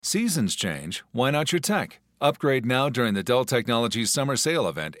Seasons change, why not your tech? Upgrade now during the Dell Technologies Summer Sale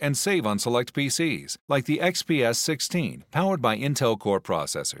event and save on select PCs, like the XPS 16, powered by Intel Core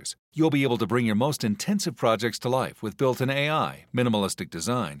processors. You'll be able to bring your most intensive projects to life with built-in AI, minimalistic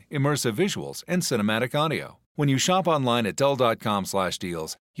design, immersive visuals, and cinematic audio. When you shop online at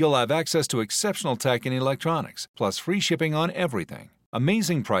Dell.com/deals, you'll have access to exceptional tech and electronics, plus free shipping on everything.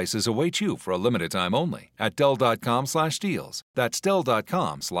 Amazing prices await you for a limited time only at Dell.com/deals. That's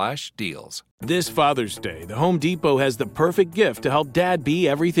Dell.com/deals. This Father's Day, the Home Depot has the perfect gift to help Dad be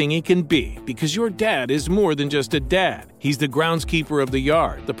everything he can be, because your dad is more than just a dad. He's the groundskeeper of the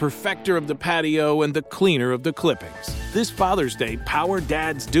yard, the perfecter of the patio, and the cleaner of the clippings. This Father's Day, power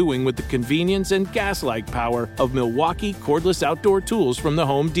Dad's doing with the convenience and gas-like power of Milwaukee cordless outdoor tools from the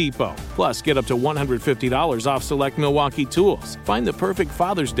Home Depot. Plus, get up to $150 off select Milwaukee tools. Find the perfect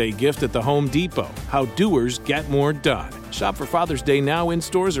Father's Day gift at the Home Depot. How doers get more done. Shop for Father's Day now in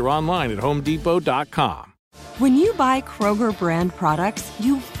stores or online at homedepot.com. When you buy Kroger brand products,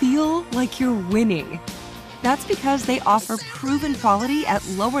 you feel like you're winning. That's because they offer proven quality at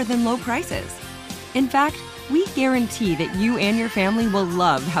lower than low prices. In fact, we guarantee that you and your family will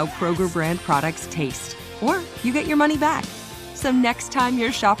love how Kroger brand products taste, or you get your money back. So next time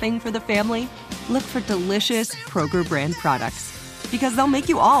you're shopping for the family, look for delicious Kroger brand products, because they'll make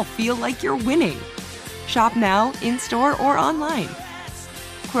you all feel like you're winning. Shop now, in-store, or online.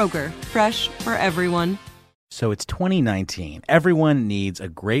 Kroger, fresh for everyone. So it's 2019. Everyone needs a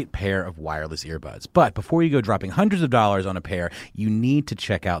great pair of wireless earbuds. But before you go dropping hundreds of dollars on a pair, you need to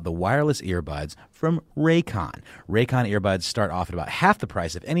check out the wireless earbuds from Raycon. Raycon earbuds start off at about half the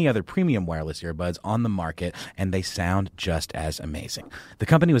price of any other premium wireless earbuds on the market, and they sound just as amazing. The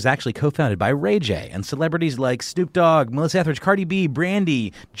company was actually co-founded by Ray J, and celebrities like Snoop Dogg, Melissa Etheridge, Cardi B,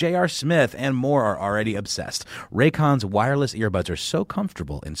 Brandy, J.R. Smith, and more are already obsessed. Raycon's wireless earbuds are so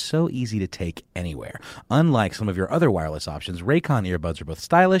comfortable and so easy to take anywhere. Unlike some of your other wireless options, Raycon earbuds are both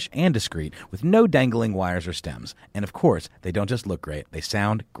stylish and discreet, with no dangling wires or stems. And of course, they don't just look great, they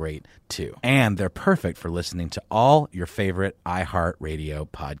sound great too. And they're perfect for listening to all your favorite iHeartRadio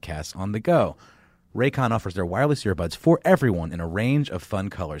podcasts on the go. Raycon offers their wireless earbuds for everyone in a range of fun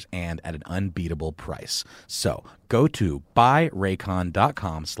colors and at an unbeatable price. So go to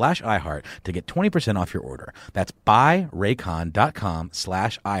buyraycon.com/iHeart to get 20% off your order. That's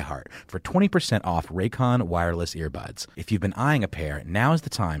buyraycon.com/iHeart for 20% off Raycon wireless earbuds. If you've been eyeing a pair, now is the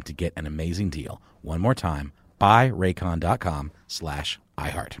time to get an amazing deal. One more time,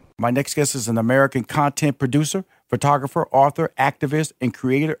 buyraycon.com/iHeart. My next guest is an American content producer, photographer, author, activist, and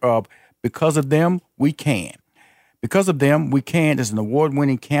creator of Because of Them, We Can. Because of Them, We Can is an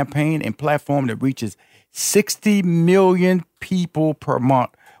award-winning campaign and platform that reaches 60 million people per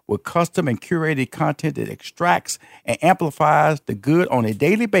month with custom and curated content that extracts and amplifies the good on a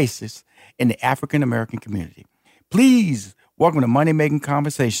daily basis in the African-American community. Please welcome to Money Making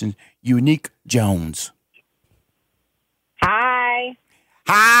Conversations, Unique Jones. Hi.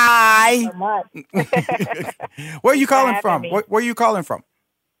 Hi. So much. Where are you calling from? Where are you calling from?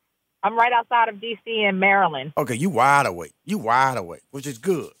 I'm right outside of D.C. in Maryland. Okay, you wide awake. Which is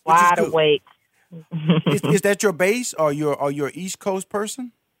good. Wide awake. is that your base, or you're an East Coast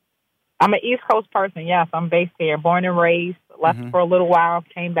person? I'm an East Coast person, yes. I'm based here, born and raised, left for a little while,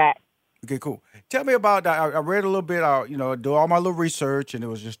 came back. Okay, cool. Tell me about that. I read a little bit, do all my little research, and it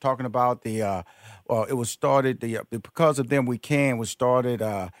was just talking about it was started, the Because of Them We Can was started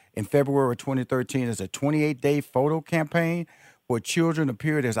in February of 2013 as a 28-day photo campaign where children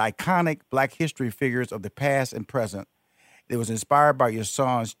appeared as iconic Black history figures of the past and present. It was inspired by your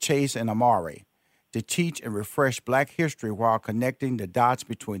sons, Chase and Amari, to teach and refresh Black history while connecting the dots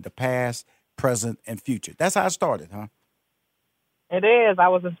between the past, present, and future. That's how it started, huh? It is. I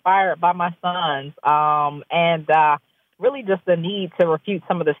was inspired by my sons and really just the need to refute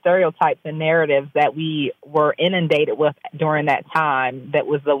some of the stereotypes and narratives that we were inundated with during that time. That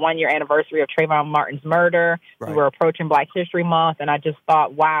was the 1-year anniversary of Trayvon Martin's murder. Right. We were approaching Black History Month, and I just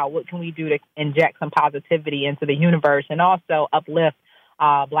thought, wow, what can we do to inject some positivity into the universe and also uplift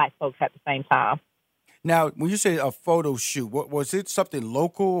Black folks at the same time? Now, when you say a photo shoot, was it something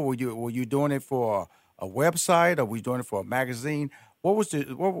local? Or were you doing it for a website, or were you doing it for a magazine? What was the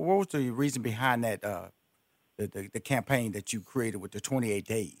reason behind that? The campaign that you created with the 28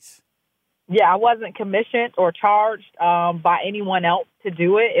 days? Yeah, I wasn't commissioned or charged by anyone else to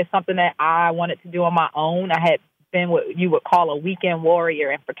do it. It's something that I wanted to do on my own. I had been what you would call a weekend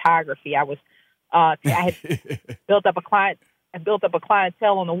warrior in photography. I had built up a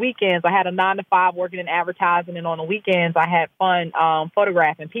clientele on the weekends. I had a 9-to-5 working in advertising, and on the weekends I had fun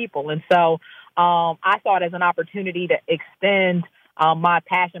photographing people. And so I saw it as an opportunity to extend my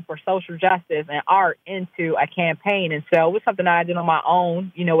passion for social justice and art into a campaign. And so it was something that I did on my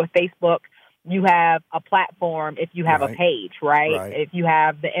own. With Facebook, you have a platform if you have a page, right? If you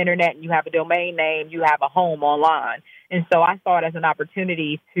have the internet and you have a domain name, you have a home online. And so I saw it as an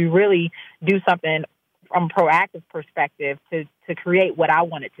opportunity to really do something from a proactive perspective to create what I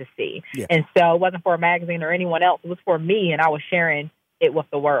wanted to see. Yeah. And so it wasn't for a magazine or anyone else. It was for me, and I was sharing it with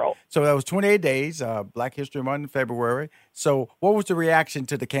the world. So that was 28 days, Black History Month in February. So what was the reaction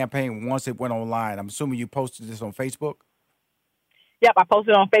to the campaign once it went online? I'm assuming you posted this on Facebook? Yep, I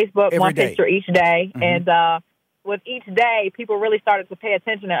posted on Facebook every one day. Picture each day. Mm-hmm. And with each day, people really started to pay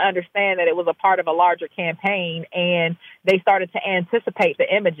attention and understand that it was a part of a larger campaign, and they started to anticipate the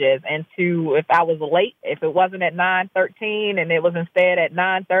images. And if I was late, if it wasn't at 9:13 and it was instead at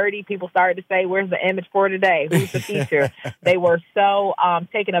 9:30, people started to say, "Where's the image for today? Who's the feature?" They were so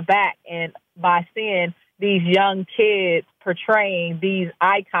taken aback and by seeing these young kids portraying these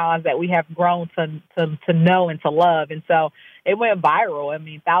icons that we have grown to know and to love. And so it went viral. I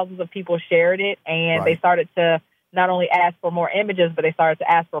mean, thousands of people shared it, and they started to not only ask for more images, but they started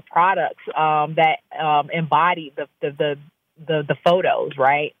to ask for products that embodied the photos,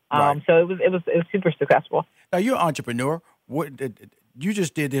 right? So it was super successful. Now, you're an entrepreneur. You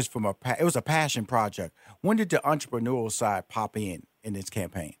just did this it was a passion project. When did the entrepreneurial side pop in this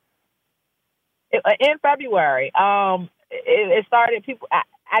campaign? In February. It started.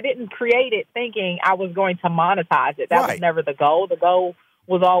 I didn't create it thinking I was going to monetize it. That was never the goal. The goal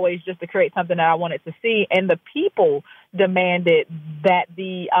was always just to create something that I wanted to see, and the people demanded that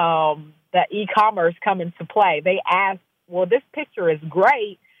that e-commerce come into play. They asked, "Well, this picture is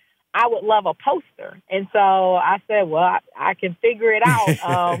great. I would love a poster." And so I said, "Well, I can figure it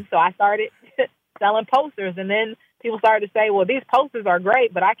out." So I started selling posters, and then people started to say, "Well, these posters are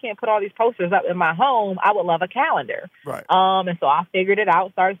great, but I can't put all these posters up in my home. I would love a calendar." Right. And so I figured it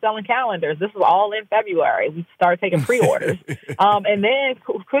out, started selling calendars. This was all in February. We started taking pre-orders. And then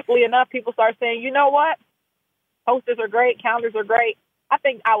quickly enough, people started saying, "You know what? Posters are great. Calendars are great. I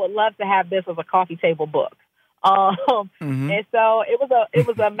think I would love to have this as a coffee table book." And so it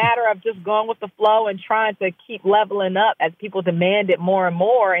was a matter of just going with the flow and trying to keep leveling up as people demanded more and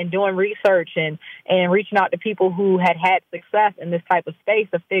more, and doing research and reaching out to people who had success in this type of space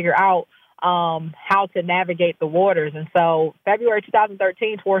to figure out how to navigate the waters. And so February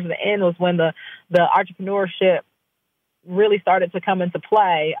 2013, towards the end, was when the entrepreneurship really started to come into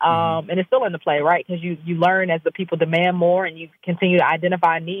play. And it's still into play, right? Because you learn as the people demand more, and you continue to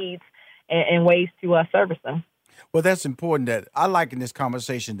identify needs and ways to service them. Well, that's important. That I like in this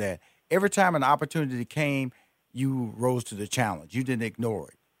conversation that every time an opportunity came, you rose to the challenge. You didn't ignore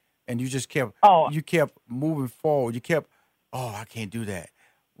it, and you just kept moving forward. You kept, I can't do that.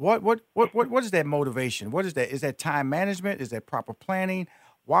 What is that motivation? What is that? Is that time management? Is that proper planning?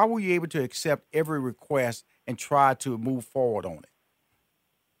 Why were you able to accept every request and try to move forward on it?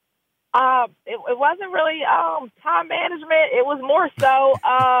 It wasn't really time management. It was more so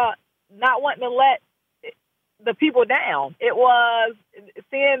not wanting to let the people down. It was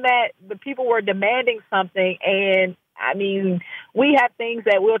seeing that the people were demanding something, and I mean, we have things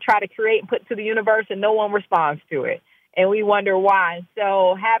that we'll try to create and put to the universe, and no one responds to it, and we wonder why.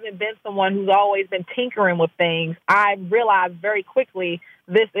 So, having been someone who's always been tinkering with things, I realized very quickly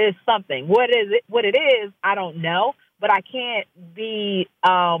this is something. What it is, I don't know, but I can't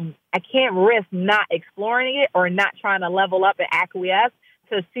risk not exploring it or not trying to level up and acquiesce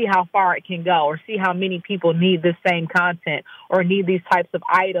to see how far it can go, or see how many people need this same content or need these types of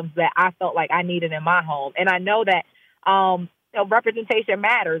items that I felt like I needed in my home. And I know that representation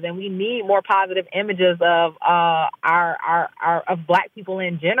matters, and we need more positive images of of Black people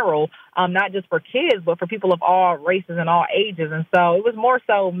in general, not just for kids, but for people of all races and all ages. And so it was more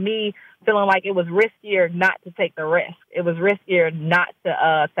so me feeling like it was riskier not to take the risk. It was riskier not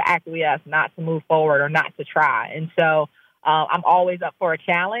to acquiesce, not to move forward, or not to try. And so I'm always up for a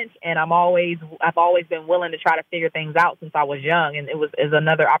challenge, and I've always been willing to try to figure things out since I was young, and is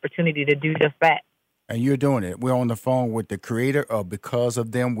another opportunity to do just that. And you're doing it. We're on the phone with the creator of Because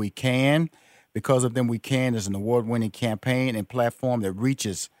of Them We Can. Because of Them We Can is an award-winning campaign and platform that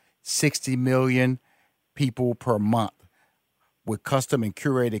reaches 60 million people per month with custom and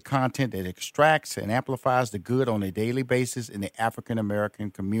curated content that extracts and amplifies the good on a daily basis in the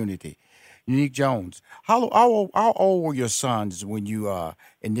African-American community. Unique Jones, how old were your sons when you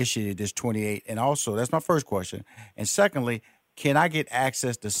initiated this 28? And also, that's my first question. And secondly, can I get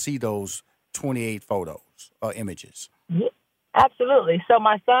access to see those 28 photos or images? Absolutely. So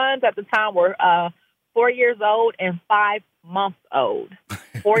my sons at the time were 4 years old and 5 months old.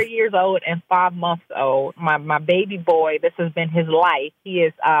 4 years old and 5 months old. My baby boy, this has been his life. He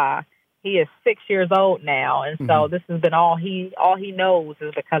is 6 years old now, and so this has been all he knows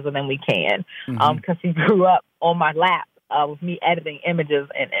is Because of Them We Can, because he grew up on my lap with me editing images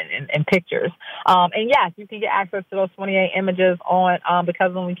and pictures. And yes, you can get access to those 28 images on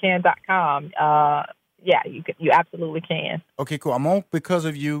BecauseOfTheMeWeCan.com. Yeah, you absolutely can. Okay, cool. I'm on Because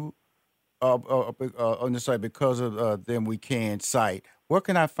of You on the site, Because of Them We Can site. Where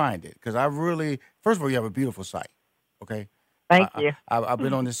can I find it? Because first of all, you have a beautiful site. Okay. Thank you. I've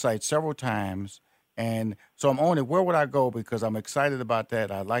been on this site several times, and so I'm on it. Where would I go? Because I'm excited about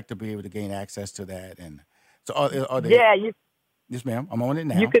that. I'd like to be able to gain access to that. And so, are they? Yeah, Yes, ma'am. I'm on it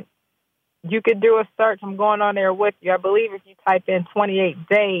now. You could do a search. I'm going on there with you. I believe if you type in 28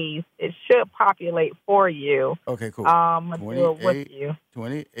 days, it should populate for you. Okay, cool. I'm gonna do it with you.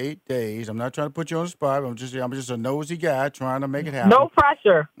 28 days. I'm not trying to put you on the spot. I'm just a nosy guy trying to make it happen. No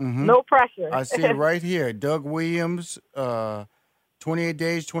pressure. No pressure. I see it right here. Doug Williams, 28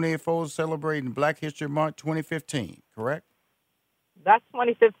 days, 28 photos celebrating Black History Month 2015, correct? That's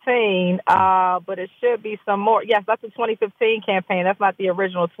 2015, but it should be some more. Yes, that's the 2015 campaign. That's not the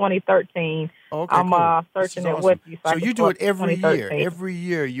original 2013. Okay, I'm cool. Searching it it with you. So you do it every year. Every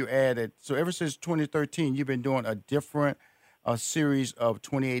year you add it. So ever since 2013, you've been doing a different series of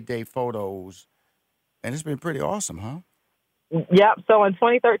 28-day photos, and it's been pretty awesome, huh? Yep. So in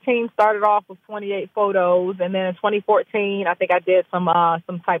 2013, started off with 28 photos, and then in 2014, I think I did some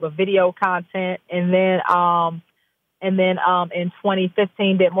type of video content, and then in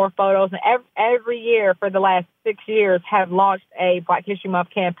 2015 did more photos. And every year for the last 6 years have launched a Black History Month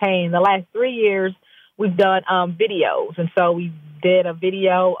campaign. The last 3 years we've done videos, and so we did a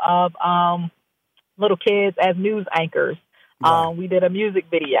video of little kids as news anchors. Right. We did a music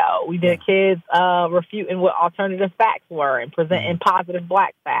video. We did kids refuting what alternative facts were and presenting positive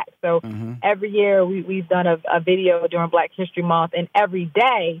Black facts. So every year we've done a video during Black History Month, and every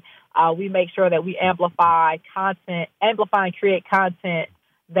day we make sure that we amplify and create content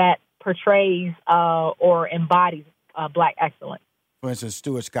that portrays or embodies Black excellence. For instance,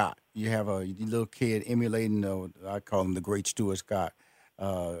 Stuart Scott. You have a little kid emulating, I call him the great Stuart Scott.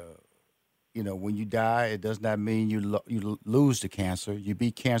 When you die, it does not mean you lose the cancer. You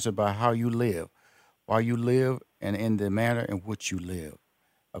beat cancer by how you live, while you live, and in the manner in which you live.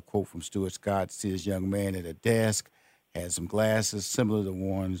 A quote from Stuart Scott: "See this young man at a desk, had some glasses similar to the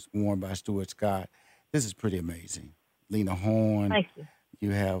ones worn by Stuart Scott." This is pretty amazing. Lena Horne. Thank you.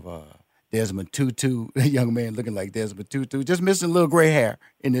 You have Desmond Tutu, a young man looking like Desmond Tutu, just missing a little gray hair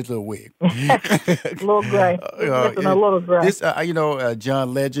in his little wig. Little gray. Missing a little gray. This,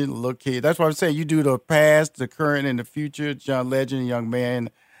 John Legend, little kid. That's what I'm saying. You do the past, the current, and the future. John Legend, young man,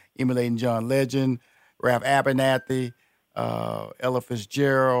 emulating John Legend. Ralph Abernathy, Ella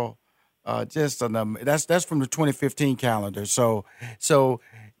Fitzgerald. That's from the 2015 calendar. So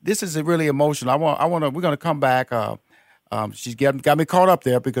this is really emotional. We're going to come back. She's got me caught up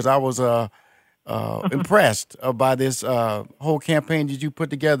there because I was impressed by this whole campaign that you put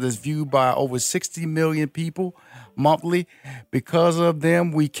together. It's viewed by over 60 million people monthly. Because of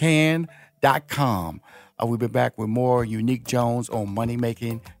Them We Can.com. We'll be back with more Unique Jones on Money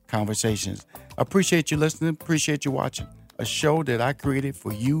Making Conversations. Appreciate you listening. Appreciate you watching. A show that I created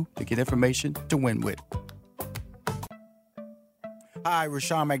for you to get information to win with. Hi,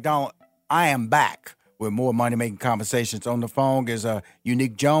 Rushion McDonald. I am back with more Money Making Conversations. On the phone is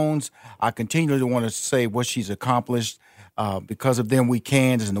Unique Jones. I continue to want to say what she's accomplished. Because of Them We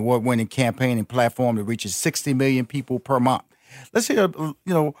Can is an award-winning campaign and platform that reaches 60 million people per month. Let's hear,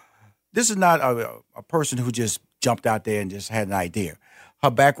 this is not a person who just jumped out there and just had an idea. Her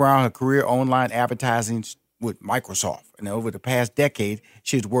background, her career, online advertising with Microsoft. And over the past decade,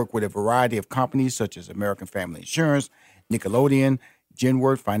 she has worked with a variety of companies such as American Family Insurance, Nickelodeon,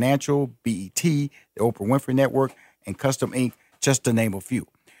 Genworth Financial, BET, the Oprah Winfrey Network, and Custom Ink, just to name a few.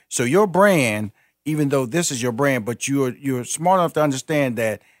 So your brand, even though this is your brand, but you're smart enough to understand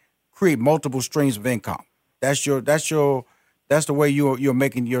that create multiple streams of income. That's the way you're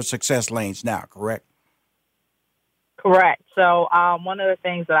making your success lanes now, correct? Correct. So one of the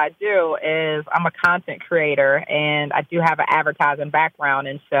things that I do is I'm a content creator, and I do have an advertising background,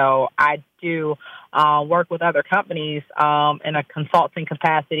 and so I do work with other companies in a consulting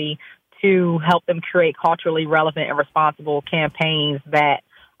capacity to help them create culturally relevant and responsible campaigns that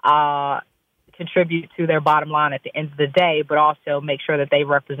contribute to their bottom line at the end of the day, but also make sure that they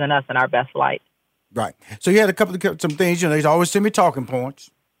represent us in our best light. Right. So you had some things, they always send me talking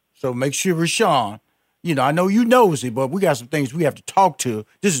points. So make sure, Rushion, I know you nosy, but we got some things we have to talk to.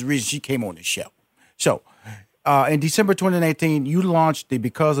 This is the reason she came on the show. So in December 2019, you launched the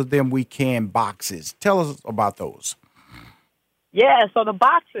Because of Them We Can boxes. Tell us about those. Yeah, so the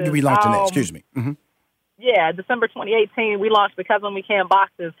boxes. You relaunching that, excuse me. Mm-hmm. Yeah, December 2018, we launched Because of Them We Can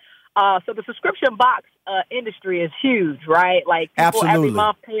boxes. So the subscription box industry is huge, right? Like people every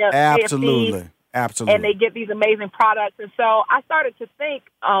month pay a fee. Absolutely. And they get these amazing products. And so I started to think,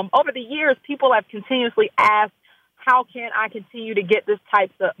 over the years, people have continuously asked, how can I continue to get this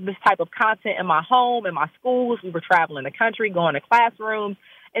type of content in my home, in my schools? We were traveling the country, going to classrooms.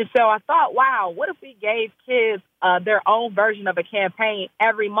 And so I thought, wow, what if we gave kids their own version of a campaign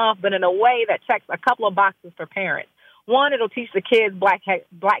every month, but in a way that checks a couple of boxes for parents? One, it'll teach the kids Black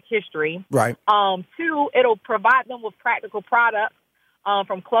history. Right. Two, it'll provide them with practical products.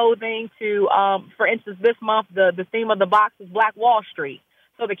 From clothing to, for instance, this month, the theme of the box is Black Wall Street.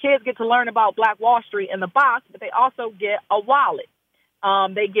 So the kids get to learn about Black Wall Street in the box, but they also get a wallet.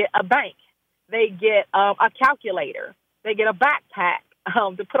 They get a bank. They get a calculator. They get a backpack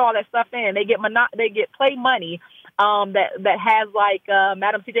to put all that stuff in. They get Play Money that has like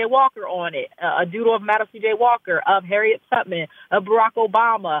Madam C.J. Walker on it, a doodle of Madam C.J. Walker, of Harriet Tubman, of Barack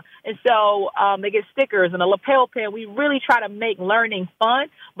Obama. And so they get stickers and a lapel pin. We really try to make learning fun,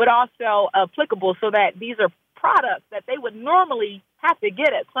 but also applicable so that these are products that they would normally have to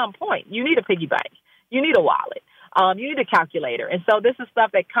get at some point. You need a piggy bank. You need a wallet. You need a calculator. And so this is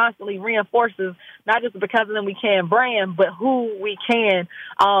stuff that constantly reinforces not just Because of Them We Can brand, but who we can,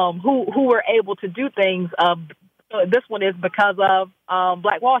 who we're able to do things. This one is because of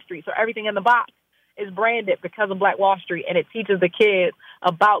Black Wall Street. So everything in the box is branded because of Black Wall Street, and it teaches the kids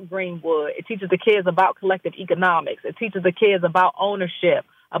about Greenwood. It teaches the kids about collective economics. It teaches the kids about ownership,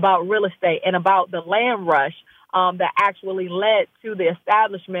 about real estate, and about the land rush that actually led to the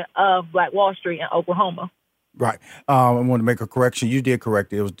establishment of Black Wall Street in Oklahoma. Right. I want to make a correction. You did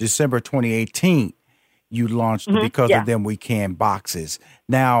correct it. It was December 2018. You launched Because of Them We Can boxes.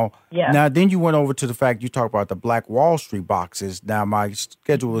 Now then you went over to the fact you talked about the Black Wall Street boxes. Now my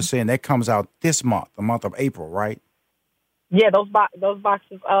schedule is saying that comes out this month, the month of April, right? Yeah, those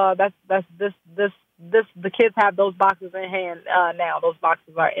boxes. The kids have those boxes in hand now. Those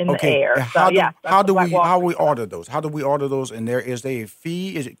boxes are in the air. How do we order those? How do we order those? And is there a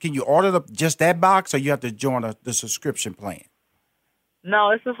fee? Can you order just that box, or you have to join the subscription plan?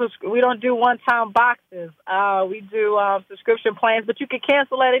 No, we don't do one-time boxes. We do subscription plans, but you can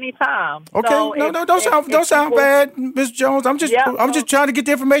cancel at any time. Okay, so don't sound bad, Ms. Jones. I'm just trying to get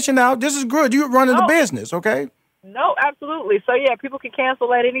the information out. This is good. You're running the business, okay? No, absolutely. So people can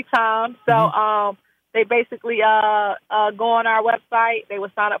cancel at any time. So they basically go on our website. They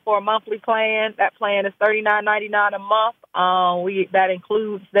would sign up for a monthly plan. That plan is $39.99 a month. That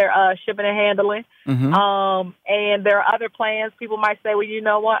includes their shipping and handling. And there are other plans. People might say, well, you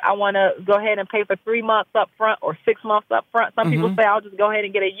know what? I want to go ahead and pay for 3 months up front or 6 months up front. Some people say, I'll just go ahead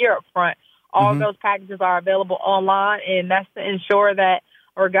and get a year up front. All those packages are available online, and that's to ensure that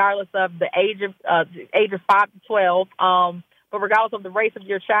regardless of the age of 5 to 12, but regardless of the race of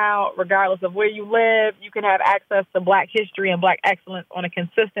your child, regardless of where you live, you can have access to Black history and Black excellence on a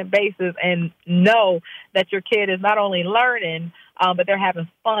consistent basis and know that your kid is not only learning, but they're having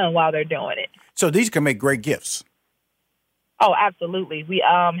fun while they're doing it. So these can make great gifts. Oh, absolutely. We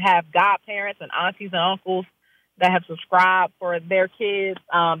have godparents and aunties and uncles that have subscribed for their kids,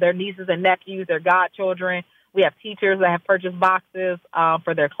 their nieces and nephews, their godchildren. We have teachers that have purchased boxes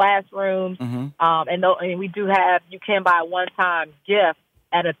for their classrooms. And we do have, you can buy a one-time gift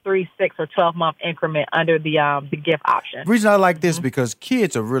at a 3, 6, or 12-month increment under the gift option. The reason I like this because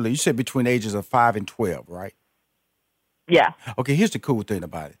kids are really, you said between the ages of 5 and 12, right? Yeah. Okay, here's the cool thing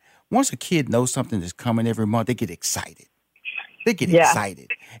about it. Once a kid knows something is coming every month, they get excited. Excited.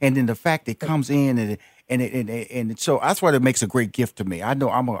 And then the fact it comes in and so that's why it makes a great gift to me. I know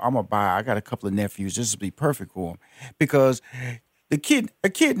I'm a buyer. I got a couple of nephews. This would be perfect for them because a kid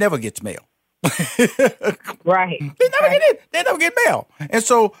never gets mail. Right. They never get mail. And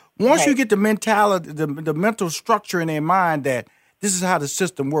so once you get the mentality, the mental structure in their mind that this is how the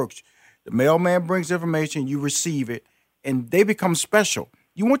system works. The mailman brings information, you receive it, and they become special.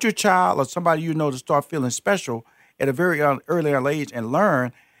 You want your child or somebody you know to start feeling special at a very early age and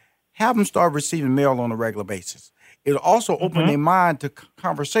learn, have them start receiving mail on a regular basis. It'll also open their mind to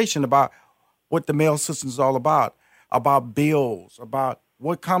conversation about what the mail system is all about bills, about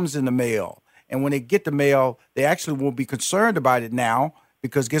what comes in the mail. And when they get the mail, they actually won't be concerned about it now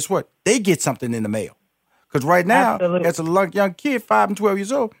because guess what? They get something in the mail. Because right now, as a young kid, 5 and 12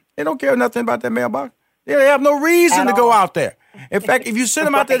 years old, they don't care nothing about that mailbox. They have no reason to go out there. In fact, if you send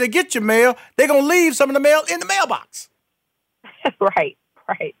them out there to get your mail, they're going to leave some of the mail in the mailbox. Right.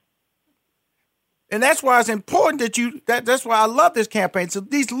 And that's why it's important that's why I love this campaign. So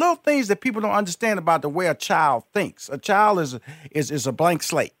these little things that people don't understand about the way a child thinks. A child is a blank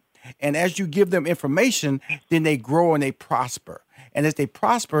slate. And as you give them information, then they grow and they prosper. And as they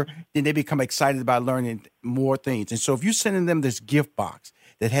prosper, then they become excited about learning more things. And so if you're sending them this gift box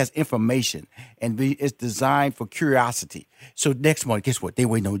that has information and it's designed for curiosity. So next month, guess what? They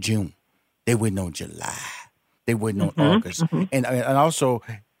waiting on June. They waiting on July. They waiting on August. And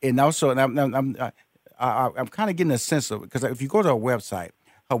also I'm kind of getting a sense of it because if you go to her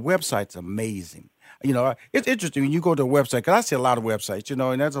website's amazing. You know, it's interesting when you go to a website, because I see a lot of websites, you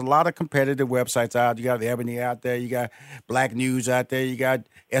know, and there's a lot of competitive websites out. You got Ebony out there, you got Black News out there, you got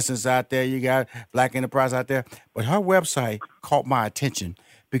Essence out there, you got Black Enterprise out there. But her website caught my attention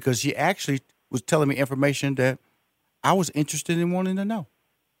because she actually was telling me information that I was interested in wanting to know.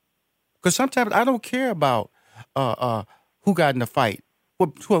 Because sometimes I don't care about who got in the fight,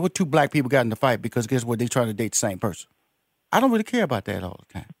 what two black people got in the fight, because guess what? They're trying to date the same person. I don't really care about that all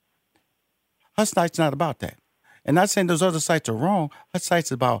the time. Her site's not about that. And not saying those other sites are wrong. Her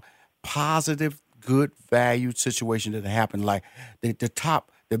site's about positive, good, valued situations that happen, like the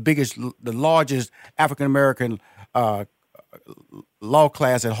largest African-American law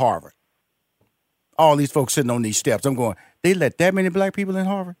class at Harvard. All these folks sitting on these steps. I'm going, they let that many black people in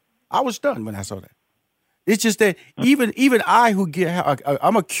Harvard? I was stunned when I saw that. It's just that even I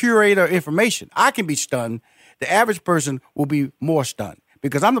I'm a curator of information. I can be stunned. The average person will be more stunned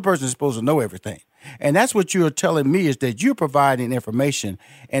because I'm the person that's supposed to know everything. And that's what you're telling me, is that you're providing information.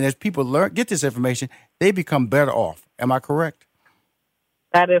 And as people get this information, they become better off. Am I correct?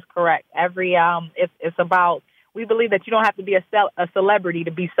 That is correct. It's about, we believe that you don't have to be a celebrity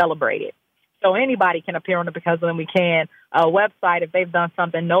to be celebrated. So anybody can appear on the Because of Them We Can website if they've done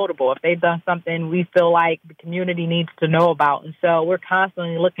something notable, if they've done something we feel like the community needs to know about. And so we're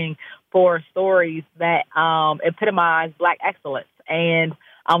constantly looking for stories that epitomize Black excellence. And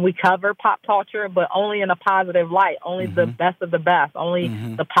we cover pop culture, but only in a positive light, only the best of the best, only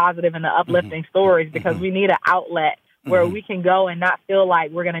the positive and the uplifting stories, because we need an outlet where we can go and not feel like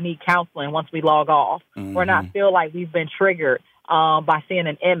we're going to need counseling once we log off, or not feel like we've been triggered by seeing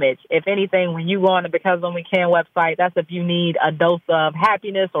an image. If anything, when you go on the Because of Them We Can website, that's if you need a dose of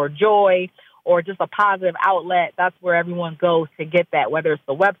happiness or joy or just a positive outlet. That's where everyone goes to get that, whether it's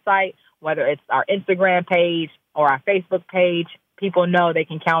the website, whether it's our Instagram page or our Facebook page. People know they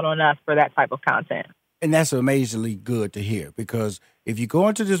can count on us for that type of content. And that's amazingly good to hear, because if you go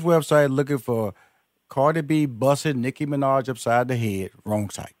into this website looking for Cardi B busting Nicki Minaj upside the head,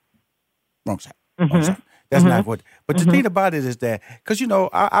 wrong site. Wrong site. That's not what. But the thing about it is that, because, you know,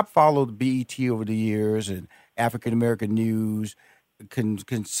 I followed BET over the years, and African American news can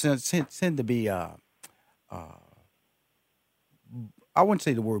tend to be, I wouldn't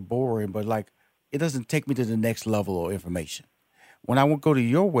say the word boring, but like it doesn't take me to the next level of information. When I would go to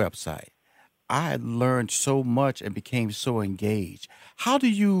your website, I learned so much and became so engaged. How do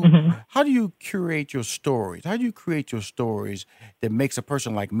you curate your stories? How do you create your stories that makes a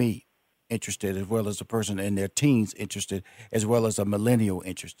person like me interested, as well as a person in their teens interested, as well as a millennial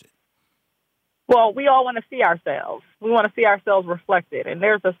interested? Well, we all want to see ourselves. We want to see ourselves reflected. And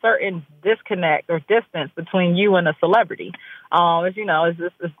there's a certain disconnect or distance between you and a celebrity, as you know,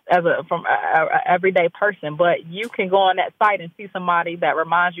 from an everyday person. But you can go on that site and see somebody that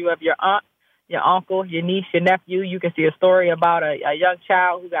reminds you of your aunt, your uncle, your niece, your nephew. You can see a story about a young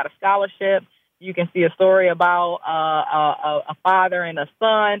child who got a scholarship. You can see a story about a father and a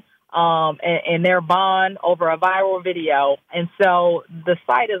son, and their bond over a viral video. And so the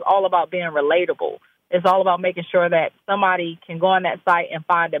site is all about being relatable. It's all about making sure that somebody can go on that site and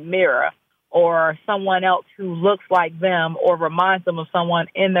find a mirror or someone else who looks like them or reminds them of someone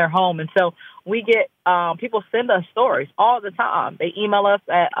in their home. And so we get people send us stories all the time. They email us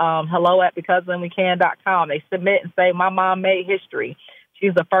at hello@becauseofthemwecan.com. They submit and say, my mom made history.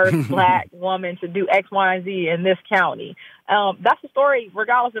 She's the first Black woman to do X, Y, and Z in this county. That's a story,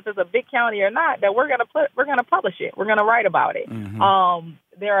 regardless if it's a big county or not, that we're gonna publish it. We're gonna write about it.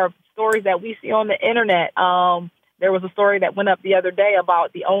 There are stories that we see on the internet. There was a story that went up the other day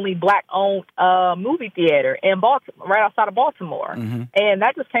about the only Black-owned movie theater in Baltimore, right outside of Baltimore. And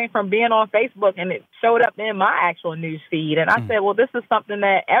that just came from being on Facebook, and it showed up in my actual news feed. And I said, well, this is something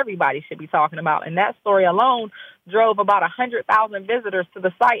that everybody should be talking about. And that story alone drove about 100,000 visitors to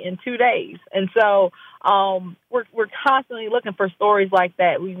the site in 2 days. And so we're constantly looking for stories like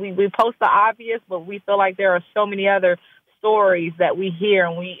that. We post the obvious, but we feel like there are so many other stories that we hear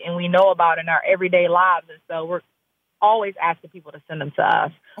and we know about in our everyday lives. And so always asking people to send them to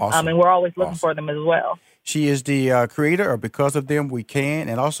us. Awesome. And we're always looking for them as well. She is the creator of Because of Them We Can,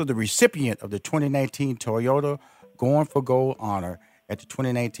 and also the recipient of the 2019 Toyota Going for Gold honor at the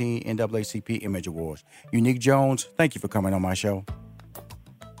 2019 NAACP Image Awards. Unique Jones, thank you for coming on my show.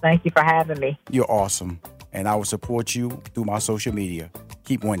 Thank you for having me. You're awesome, and I will support you through my social media.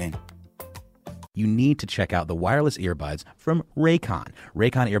 Keep winning. You need to check out the wireless earbuds from Raycon.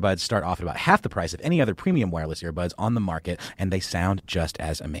 Raycon earbuds start off at about half the price of any other premium wireless earbuds on the market, and they sound just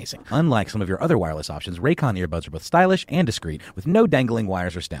as amazing. Unlike some of your other wireless options, Raycon earbuds are both stylish and discreet, with no dangling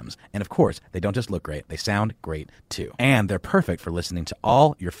wires or stems. And of course, they don't just look great, they sound great too. And they're perfect for listening to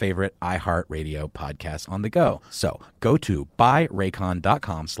all your favorite iHeartRadio podcasts on the go. So go to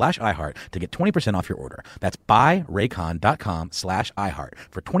buyraycon.com/iHeart to get 20% off your order. That's buyraycon.com/iHeart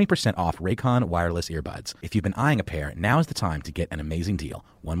for 20% off Raycon wireless earbuds. If you've been eyeing a pair, now's the time to get an amazing deal.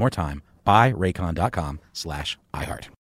 One more time, buyraycon.com/iHeart.